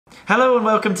Hello and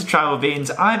welcome to Travel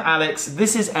Beans. I'm Alex,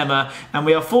 this is Emma, and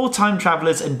we are full-time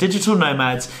travellers and digital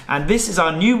nomads, and this is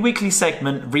our new weekly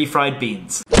segment, Refried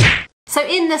Beans. So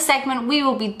in this segment, we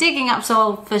will be digging up some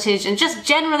old footage and just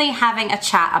generally having a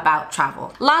chat about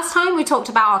travel. Last time we talked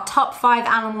about our top 5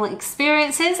 animal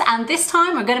experiences, and this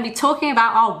time we're going to be talking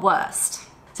about our worst.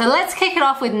 So let's kick it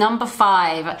off with number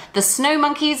 5, the snow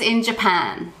monkeys in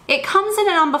Japan. It comes in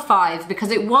at number 5 because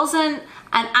it wasn't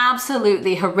an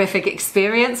absolutely horrific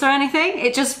experience or anything.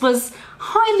 It just was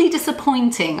highly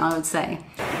disappointing, I would say.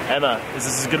 Emma, is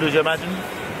this as good as you imagine?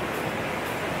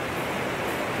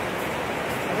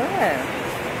 Yeah.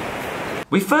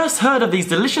 We first heard of these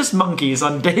delicious monkeys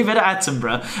on David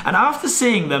Attenborough, and after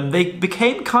seeing them, they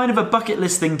became kind of a bucket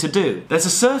list thing to do. There's a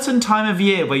certain time of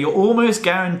year where you're almost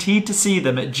guaranteed to see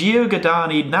them at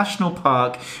Jigokudani National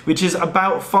Park, which is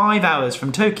about 5 hours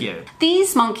from Tokyo.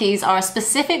 These monkeys are a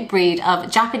specific breed of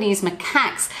Japanese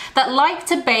macaques that like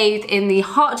to bathe in the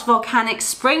hot volcanic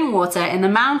spring water in the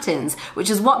mountains, which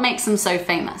is what makes them so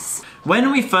famous.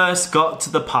 When we first got to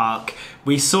the park,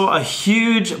 we saw a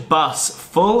huge bus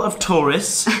full of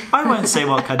tourists. I won't say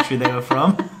what country they were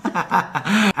from.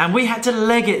 And we had to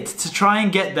leg it to try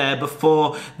and get there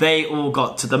before they all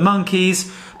got to the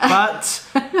monkeys, but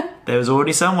there was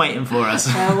already some waiting for us.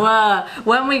 There were.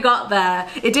 When we got there,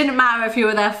 it didn't matter if you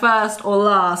were there first or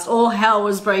last, all hell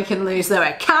was breaking loose. There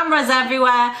were cameras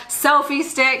everywhere, selfie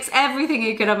sticks, everything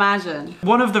you could imagine.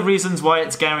 One of the reasons why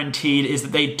it's guaranteed is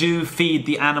that they do feed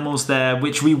the animals there,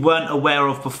 which we weren't aware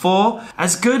of before.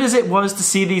 As good as it was to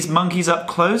see these monkeys up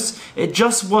close, it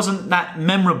just wasn't that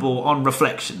memorable on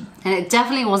reflection. And it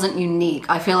definitely wasn't unique.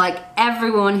 I feel like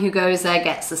everyone who goes there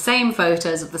gets the same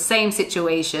photos of the same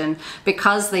situation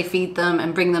because they feed them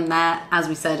and bring them there. As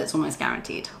we said, it's almost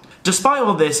guaranteed. Despite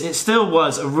all this, it still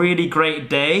was a really great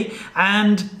day,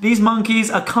 and these monkeys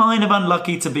are kind of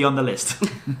unlucky to be on the list.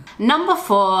 Number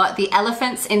 4, the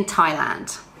elephants in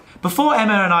Thailand. Before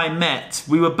Emma and I met,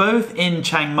 we were both in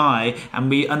Chiang Mai, and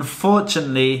we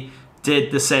unfortunately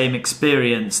did the same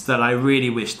experience that I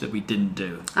really wish that we didn't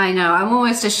do. I know, I'm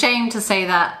almost ashamed to say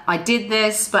that I did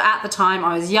this, but at the time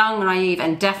I was young, naive,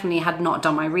 and definitely had not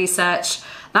done my research.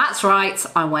 That's right,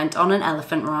 I went on an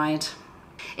elephant ride.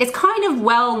 It's kind of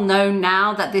well known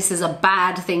now that this is a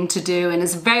bad thing to do and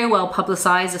is very well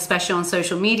publicized, especially on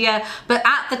social media, but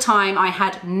at the time I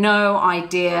had no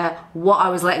idea what I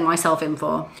was letting myself in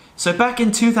for. So back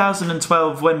in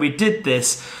 2012 when we did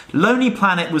this, Lonely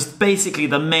Planet was basically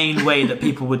the main way that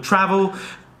people would travel.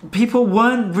 People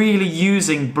weren't really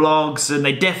using blogs, and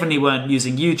they definitely weren't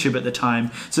using YouTube at the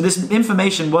time, so this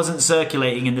information wasn't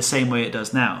circulating in the same way it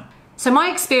does now. So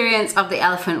my experience of the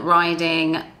elephant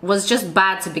riding was just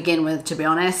bad to begin with, to be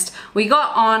honest. We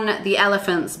got on the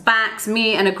elephants' backs,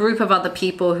 me and a group of other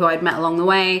people who I'd met along the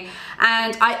way,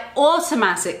 and I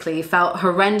automatically felt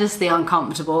horrendously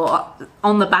uncomfortable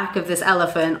on the back of this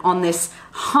elephant on this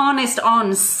harnessed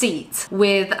on seat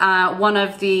with one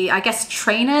of the, I guess,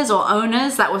 trainers or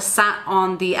owners that was sat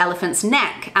on the elephant's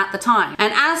neck at the time.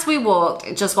 And as we walked,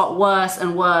 it just got worse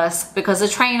and worse because the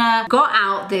trainer got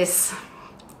out this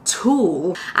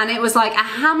tool, and it was like a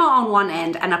hammer on one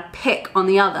end and a pick on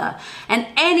the other, and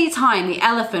anytime the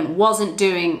elephant wasn't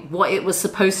doing what it was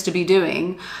supposed to be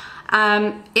doing,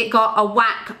 it got a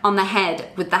whack on the head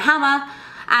with the hammer,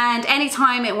 and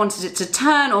anytime it wanted it to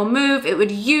turn or move, it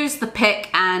would use the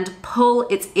pick and pull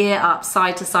its ear up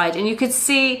side to side, and you could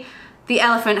see the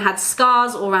elephant had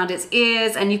scars all around its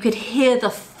ears, and you could hear the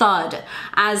thud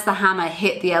as the hammer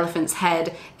hit the elephant's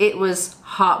head. It was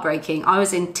heartbreaking. I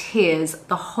was in tears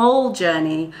the whole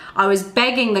journey. I was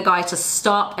begging the guy to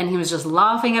stop, and he was just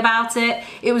laughing about it.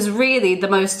 It was really the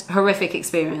most horrific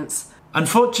experience.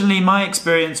 Unfortunately, my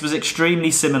experience was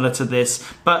extremely similar to this,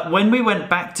 but when we went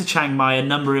back to Chiang Mai a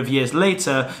number of years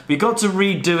later, we got to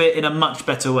redo it in a much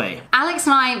better way. Alex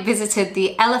and I visited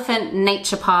the Elephant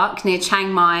Nature Park near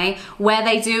Chiang Mai, where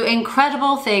they do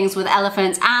incredible things with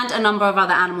elephants and a number of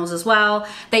other animals as well.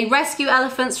 They rescue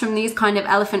elephants from these kind of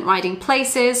elephant riding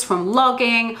places, from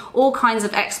logging, all kinds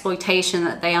of exploitation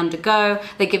that they undergo.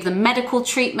 They give them medical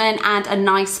treatment and a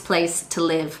nice place to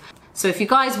live. So if you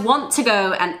guys want to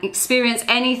go and experience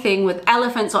anything with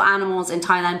elephants or animals in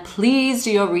Thailand, please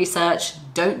do your research.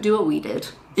 Don't do what we did.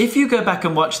 If you go back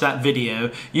and watch that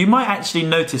video, you might actually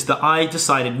notice that I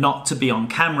decided not to be on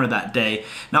camera that day.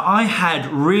 Now, I had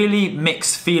really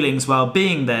mixed feelings while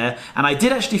being there, and I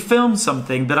did actually film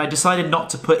something that I decided not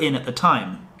to put in at the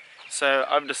time. So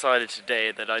I've decided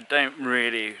today that I don't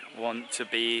really want to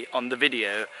be on the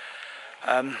video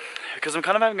because I'm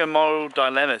kind of having a moral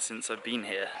dilemma since I've been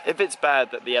here. If it's bad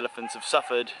that the elephants have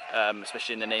suffered,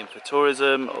 especially in the name for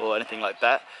tourism or anything like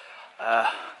that,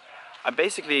 I'm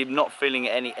basically not feeling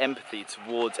any empathy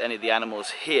towards any of the animals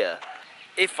here.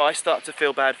 If I start to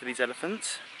feel bad for these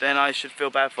elephants, then I should feel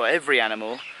bad for every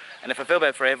animal. And if I feel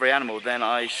bad for every animal, then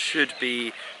I should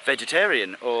be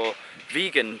vegetarian or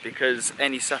vegan, because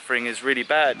any suffering is really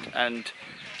bad. And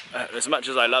as much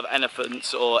as I love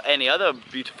elephants or any other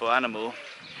beautiful animal,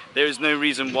 there is no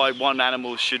reason why one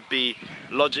animal should be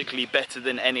logically better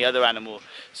than any other animal.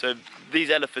 So these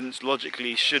elephants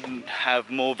logically shouldn't have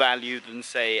more value than,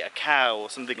 say, a cow or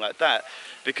something like that,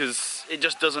 because it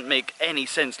just doesn't make any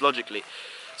sense logically.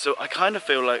 So I kind of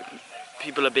feel like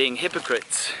people are being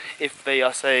hypocrites if they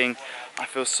are saying, I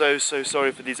feel so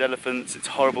sorry for these elephants, it's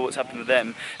horrible what's happened to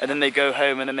them, and then they go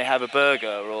home and then they have a burger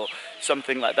or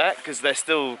something like that, because they're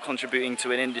still contributing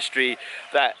to an industry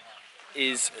that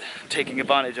is taking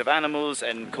advantage of animals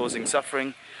and causing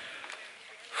suffering.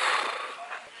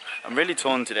 I'm really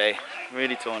torn today,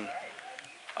 really torn.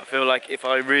 I feel like if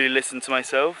I really listen to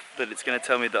myself, that it's going to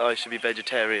tell me that I should be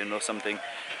vegetarian or something.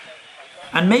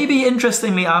 And maybe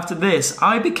interestingly after this,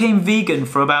 I became vegan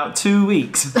for about 2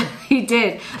 weeks. He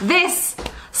did. This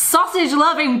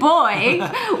sausage-loving boy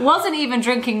wasn't even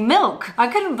drinking milk. I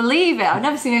couldn't believe it. I've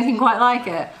never seen anything quite like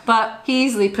it. But he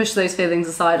easily pushed those feelings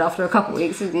aside after a couple of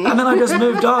weeks, didn't he? And then I just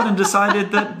moved on and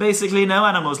decided that basically no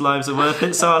animals' lives are worth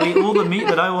it, so I'll eat all the meat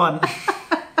that I want.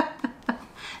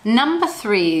 Number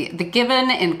 3, the gibbon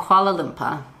in Kuala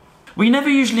Lumpur. We never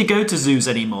usually go to zoos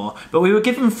anymore, but we were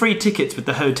given free tickets with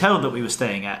the hotel that we were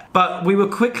staying at. But we were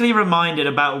quickly reminded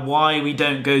about why we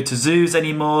don't go to zoos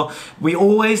anymore. We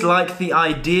always like the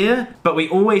idea, but we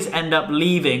always end up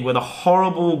leaving with a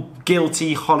horrible,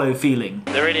 guilty, hollow feeling.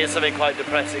 There really is something quite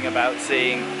depressing about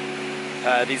seeing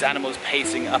these animals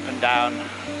pacing up and down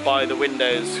by the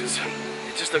windows, because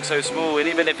it just looks so small, and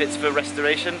even if it's for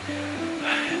restoration,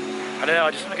 I don't know,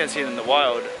 I just want to go see them in the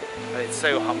wild. It's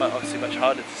so obviously much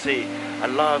harder to see. I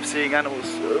love seeing animals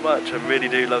so much, I really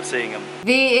do love seeing them.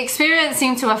 The experience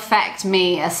seemed to affect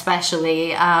me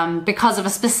especially because of a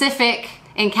specific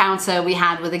encounter we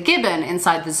had with a gibbon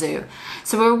inside the zoo.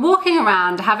 So we were walking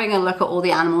around having a look at all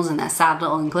the animals in their sad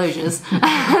little enclosures.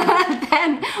 And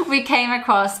then we came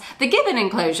across the gibbon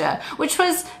enclosure, which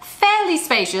was fairly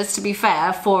spacious, to be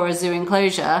fair, for a zoo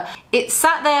enclosure. It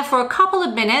sat there for a couple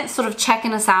of minutes, sort of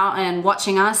checking us out and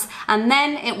watching us, and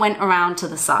then it went around to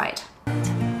the side.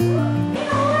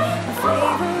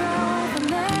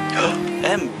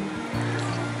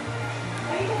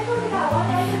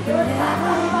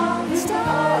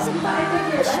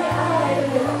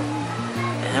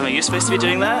 Are you supposed to be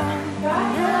doing that?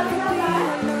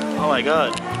 Oh my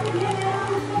god.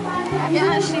 It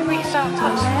actually reached out to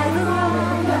us.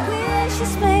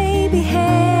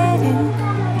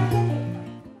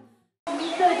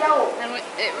 And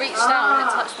it reached out and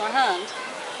it touched my hand.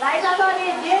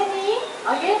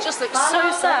 It just looks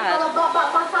so sad. And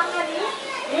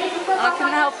I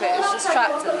couldn't help it, it's just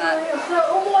trapped in there.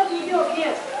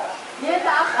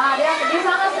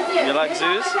 You like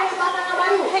zoos?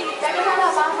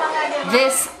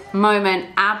 This moment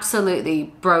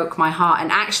absolutely broke my heart,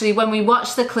 and actually when we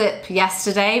watched the clip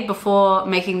yesterday before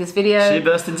making this video, She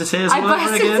burst into tears all over I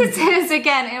burst into tears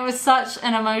again. It was such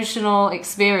an emotional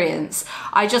experience.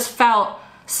 I just felt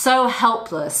so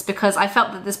helpless because I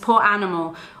felt that this poor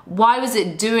animal, why was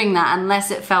it doing that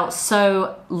unless it felt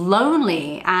so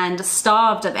lonely and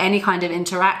starved of any kind of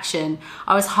interaction?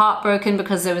 I was heartbroken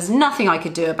because there was nothing I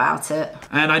could do about it.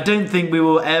 And I don't think we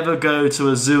will ever go to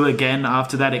a zoo again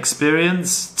after that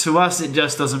experience. To us, it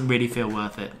just doesn't really feel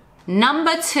worth it.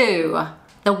 Number 2,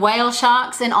 the whale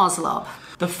sharks in Oslob.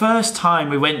 The first time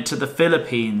we went to the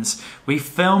Philippines, we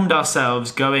filmed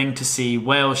ourselves going to see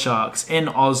whale sharks in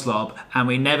Oslob, and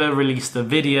we never released the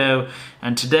video,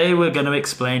 and today we're going to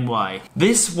explain why.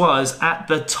 This was at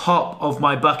the top of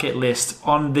my bucket list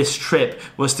on this trip,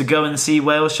 was to go and see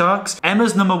whale sharks.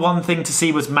 Emma's number 1 thing to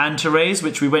see was manta rays,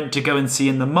 which we went to go and see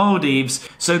in the Maldives.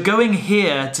 So going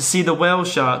here to see the whale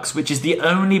sharks, which is the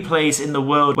only place in the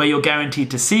world where you're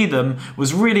guaranteed to see them,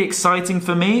 was really exciting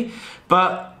for me,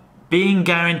 but being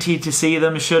guaranteed to see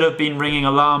them should have been ringing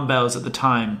alarm bells at the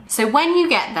time. So when you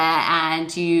get there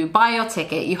and you buy your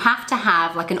ticket, you have to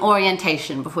have like an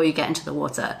orientation before you get into the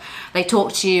water. They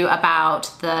talk to you about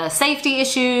the safety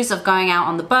issues of going out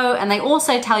on the boat, and they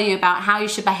also tell you about how you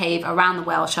should behave around the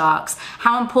whale sharks,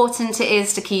 how important it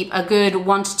is to keep a good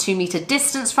 1 to 2 meter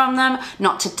distance from them,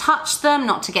 not to touch them,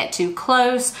 not to get too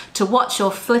close, to watch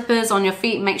your flippers on your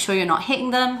feet and make sure you're not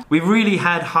hitting them. We really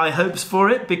had high hopes for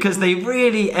it because they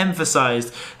really emphasized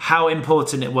emphasized how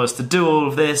important it was to do all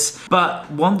of this.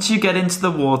 But once you get into the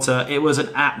water, it was an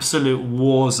absolute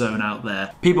war zone out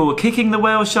there. People were kicking the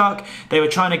whale shark, they were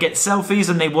trying to get selfies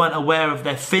and they weren't aware of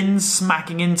their fins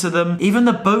smacking into them. Even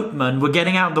the boatmen were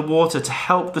getting out of the water to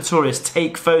help the tourists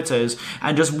take photos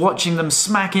and just watching them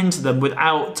smack into them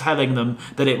without telling them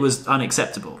that it was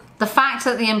unacceptable. The fact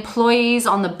that the employees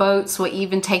on the boats were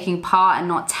even taking part and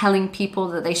not telling people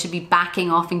that they should be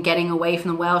backing off and getting away from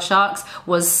the whale sharks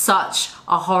was such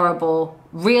a horrible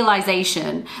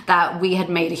realization that we had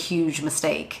made a huge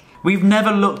mistake. We've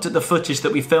never looked at the footage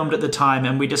that we filmed at the time,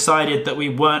 and we decided that we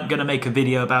weren't going to make a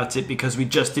video about it because we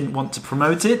just didn't want to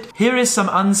promote it. Here is some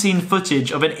unseen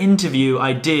footage of an interview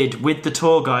I did with the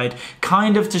tour guide,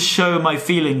 kind of to show my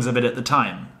feelings of it at the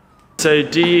time. So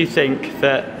do you think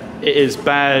that it is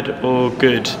bad or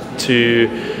good to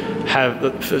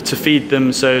feed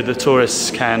them so the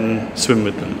tourists can swim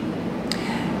with them?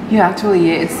 Yeah, actually,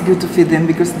 yeah, it's good to feed them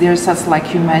because they're such like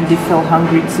human. They feel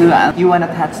hungry too. And you want to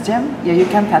touch them, yeah, you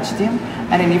can touch them.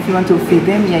 And then if you want to feed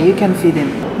them, yeah, you can feed them.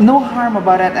 No harm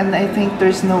about it, and I think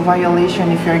there's no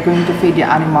violation if you're going to feed the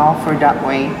animal for that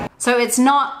way. So it's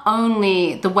not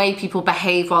only the way people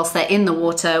behave whilst they're in the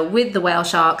water with the whale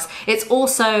sharks, it's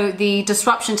also the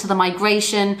disruption to the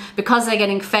migration because they're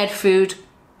getting fed food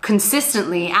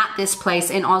consistently at this place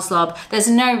in Oslob. There's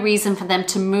no reason for them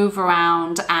to move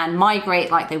around and migrate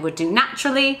like they would do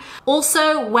naturally.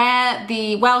 Also, where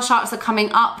the whale sharks are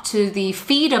coming up to the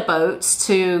feeder boats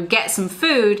to get some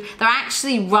food, they're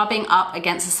actually rubbing up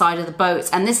against the side of the boats,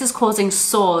 and this is causing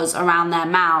sores around their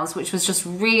mouths, which was just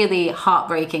really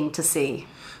heartbreaking to see.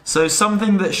 So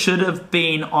something that should have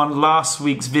been on last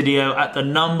week's video at the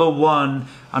 #1,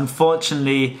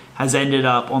 unfortunately, has ended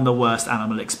up on the worst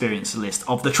animal experience list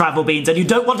of the travel beans, and you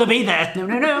don't want to be there. No,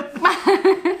 no, no.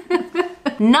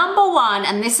 #1,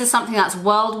 and this is something that's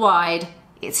worldwide,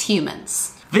 it's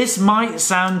humans. This might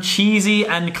sound cheesy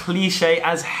and cliche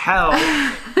as hell,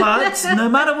 but no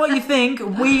matter what you think,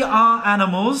 we are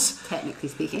animals. Technically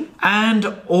speaking.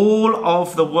 And all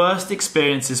of the worst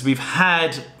experiences we've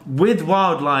had with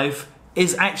wildlife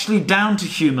is actually down to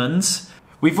humans.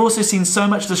 We've also seen so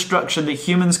much destruction that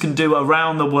humans can do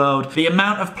around the world. The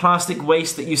amount of plastic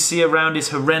waste that you see around is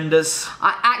horrendous.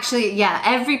 Actually, yeah,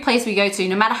 every place we go to,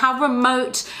 no matter how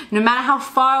remote, no matter how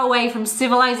far away from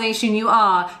civilization you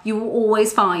are, you will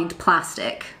always find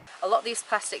plastic. A lot of these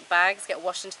plastic bags get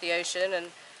washed into the ocean, and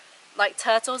like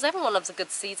turtles, everyone loves a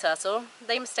good sea turtle.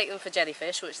 They mistake them for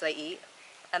jellyfish, which they eat,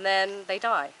 and then they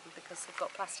die because they've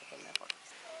got plastic in their bodies.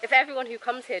 If everyone who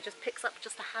comes here just picks up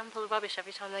just a handful of rubbish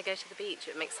every time they go to the beach,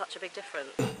 it makes such a big difference.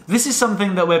 This is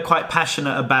something that we're quite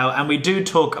passionate about, and we do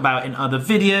talk about in other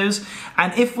videos,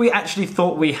 and if we actually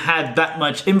thought we had that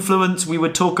much influence, we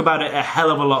would talk about it a hell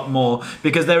of a lot more,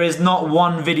 because there is not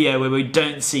one video where we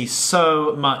don't see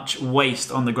so much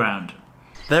waste on the ground.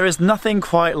 There is nothing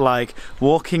quite like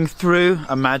walking through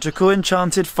a magical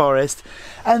enchanted forest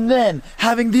and then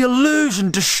having the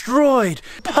illusion destroyed.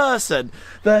 Person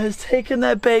that has taken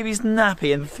their baby's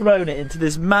nappy and thrown it into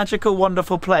this magical,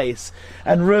 wonderful place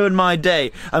and ruined my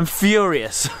day. I'm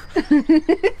furious.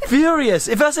 Furious.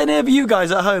 If that's any of you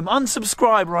guys at home,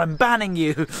 unsubscribe or I'm banning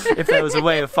you, if there was a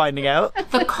way of finding out.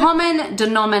 The common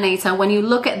denominator when you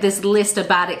look at this list of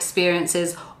bad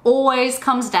experiences always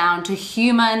comes down to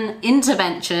human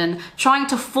intervention, trying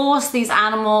to force these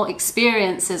animal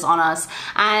experiences on us,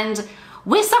 and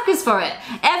we're suckers for it.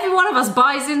 Every one of us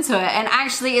buys into it, and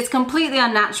actually it's completely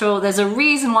unnatural. There's a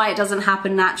reason why it doesn't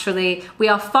happen naturally. We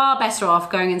are far better off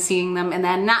going and seeing them in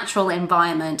their natural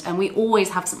environment, and we always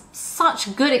have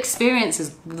such good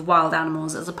experiences with wild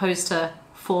animals as opposed to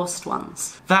forced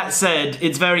ones. That said,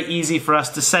 it's very easy for us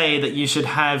to say that you should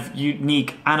have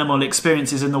unique animal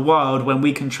experiences in the wild when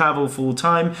we can travel full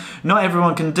time. Not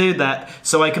everyone can do that,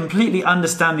 so I completely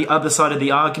understand the other side of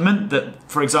the argument that,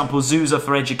 for example, zoos are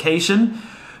for education,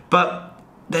 but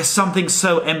there's something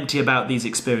so empty about these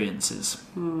experiences.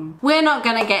 We're not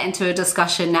going to get into a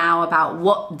discussion now about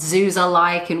what zoos are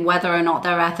like and whether or not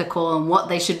they're ethical and what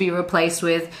they should be replaced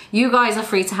with. You guys are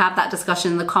free to have that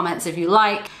discussion in the comments if you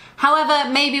like. However,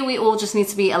 maybe we all just need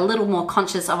to be a little more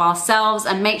conscious of ourselves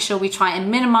and make sure we try and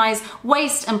minimize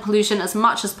waste and pollution as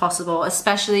much as possible,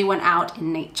 especially when out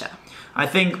in nature. I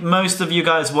think most of you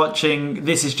guys watching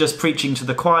this is just preaching to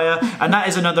the choir, and that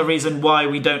is another reason why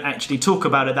we don't actually talk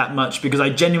about it that much, because I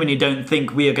genuinely don't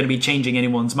think we are going to be changing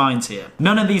anyone's minds here.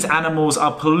 None of these animals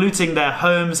are polluting their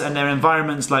homes and their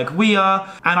environments like we are,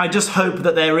 and I just hope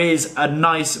that there is a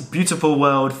nice, beautiful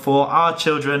world for our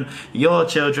children, your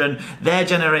children, their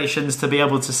generation, observations to be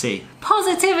able to see.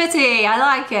 Positivity, I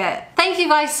like it. Thank you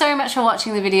guys so much for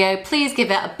watching the video. Please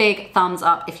give it a big thumbs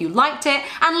up if you liked it,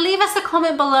 and leave us a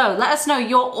comment below. Let us know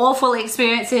your awful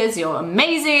experiences, your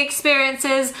amazing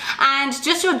experiences, and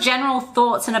just your general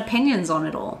thoughts and opinions on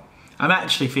it all. I'm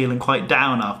actually feeling quite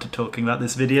down after talking about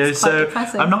this video, It's quite so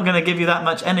depressing. I'm not going to give you that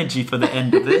much energy for the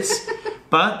end of this.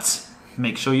 But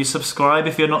make sure you subscribe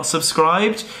if you're not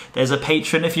subscribed. There's a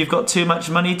Patreon if you've got too much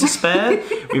money to spare.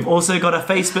 We've also got a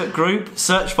Facebook group.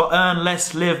 Search for Earn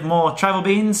Less, Live More Travel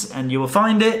Beans and you will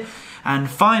find it. And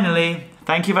finally,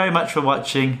 thank you very much for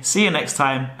watching. See you next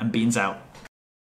time, and beans out.